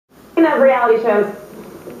Of reality shows,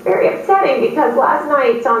 very upsetting because last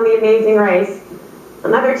night on The Amazing Race,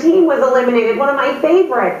 another team was eliminated, one of my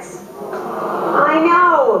favorites. I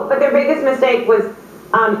know, but their biggest mistake was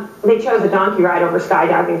they chose a donkey ride over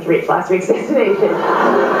skydiving to reach last week's destination.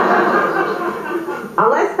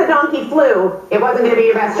 Unless the donkey flew, it wasn't going to be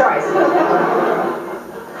your best choice.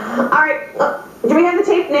 All right, do we have the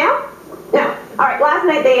tape now? No. All right, last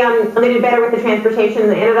night they did better with the transportation.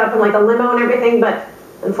 They ended up in like a limo and everything, but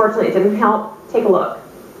unfortunately it didn't help. Take a look.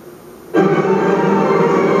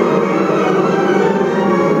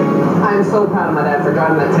 I'm so proud of my dad for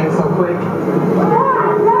driving that tank so quick.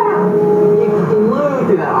 He flew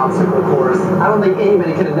through that obstacle course. I don't think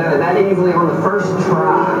anybody could have done it that easily on the first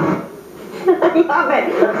try. I love it.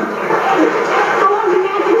 I love the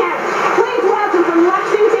magic hat. Please welcome from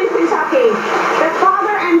Lexington, Kentucky, the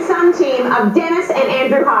father and son team of Dennis and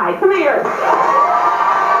Andrew Hyde. Come here.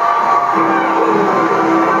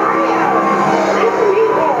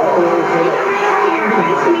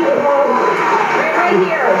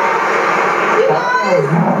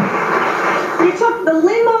 You took the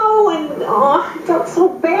limo and, oh, I felt so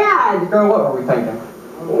bad. Girl, what were we thinking?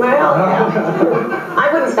 Well, yeah.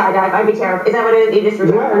 I wouldn't skydive. I'd be terrified. Is that what it is? You just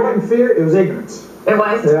Yeah, it wasn't fear, it was ignorance. It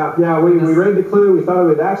was? Yeah, we read the clue. We thought it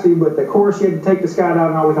would actually, but the course you had to take the skydive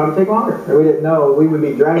and all, we thought it would take longer. We didn't know we would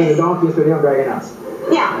be dragging the donkey instead of him dragging us.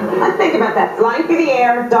 Yeah, let's think about that. Flying through the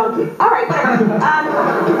air, donkey. All right, whatever.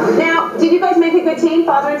 Now, did you guys make a good team,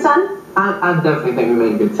 father and son? I definitely think we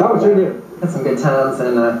made a good team. Oh, sure did. Had some good times,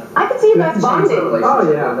 and I could see you guys bonding.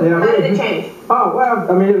 Oh, yeah. How did it change? Oh, well,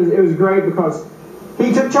 I mean, it was great because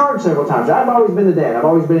he took charge several times. I've always been the dad. I've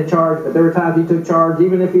always been in charge, but there were times he took charge,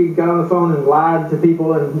 even if he got on the phone and lied to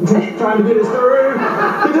people and trying to get us through.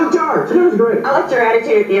 He took charge. It was great. I liked your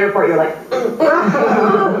attitude at the airport. You're like,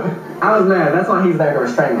 I was mad. That's why he's there to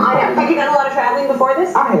restrain me. I know. Have you done a lot of traveling before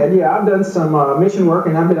this? I had, yeah. I've done some mission work,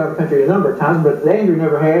 and I've been out of the country a number of times, but Andrew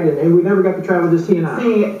never had, and we never got to travel, just he and I.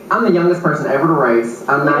 See, I'm the youngest person ever to race.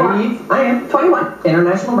 I'm naive. I am. 21.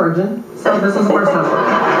 International virgin. So this was the first time for me.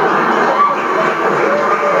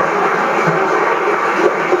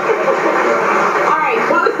 All right,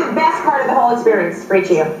 what was the best part of the whole experience for each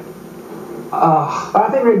of you? I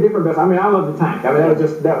think we had different best. I mean, I love the tank. I mean,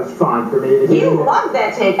 that was fun for me. You loved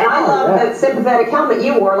that tank, and I love the sympathetic helmet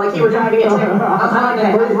you wore, like you were driving it too. I like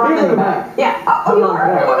that. He was right in the back. Yeah. Oh, you were.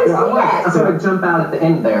 I didn't even see that. I sort of jump out at the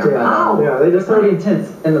end there. Oh. Yeah, they just pretty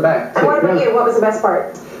intense in the back. And what about you? What was the best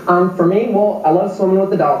part? For me, well, I love swimming with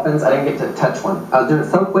the dolphins. I didn't get to touch one. I was doing it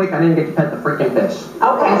so quick, I didn't get to pet the freaking fish.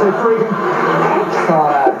 Okay. So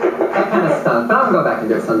that kind of stunk. But I'm gonna go back and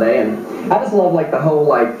do it someday. And I just love like the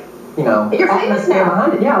whole you know. You're famous now.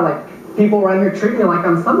 Behind it. Yeah, like people around here treat me like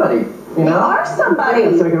I'm somebody. You know. You are somebody.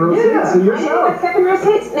 Yeah, second row seats. So you're I know, but second row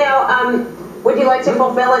seats. Now, would you like to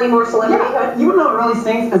fulfill any more celebrityhood? Yeah. You know what really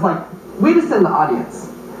stinks is like we just in the audience.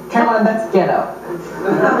 Caroline, that's ghetto.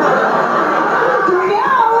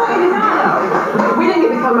 We didn't get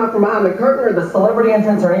to come out from behind the curtain or the celebrity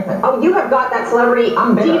entrance or anything. Oh, you have got that celebrity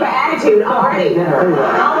diva attitude already.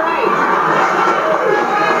 All right.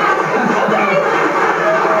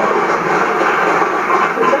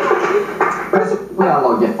 We got a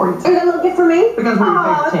little gift for you, too. You got a little gift for me? Because we're your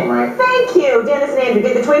favorite team, right? Thank you, Dennis and Andrew.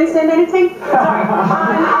 Did the twins send anything? Sorry.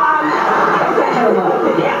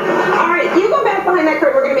 Yeah. All right, you go back behind that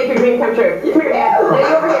curtain. We're going to make your dream come true. Come here, Dad. Now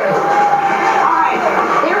you over here. All right,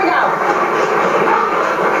 here we go.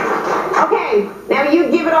 Okay, now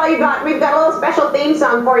you give it all you got. We've got a little special theme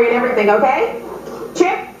song for you and everything, okay?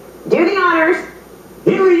 Chip, do the honors.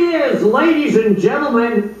 Here he is, ladies and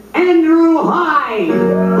gentlemen, Andrew Hyde.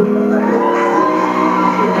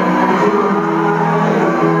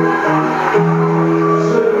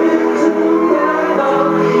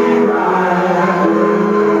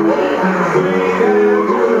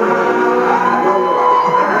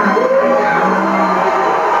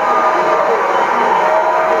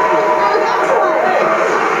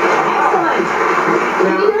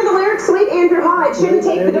 Shouldn't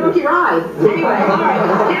take the donkey ride. Anyway, all right.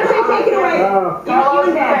 Now say take it away.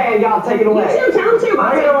 Y'all take it away. You too, tell him too.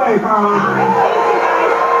 Take it away, Carl. All right, thank you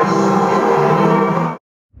guys.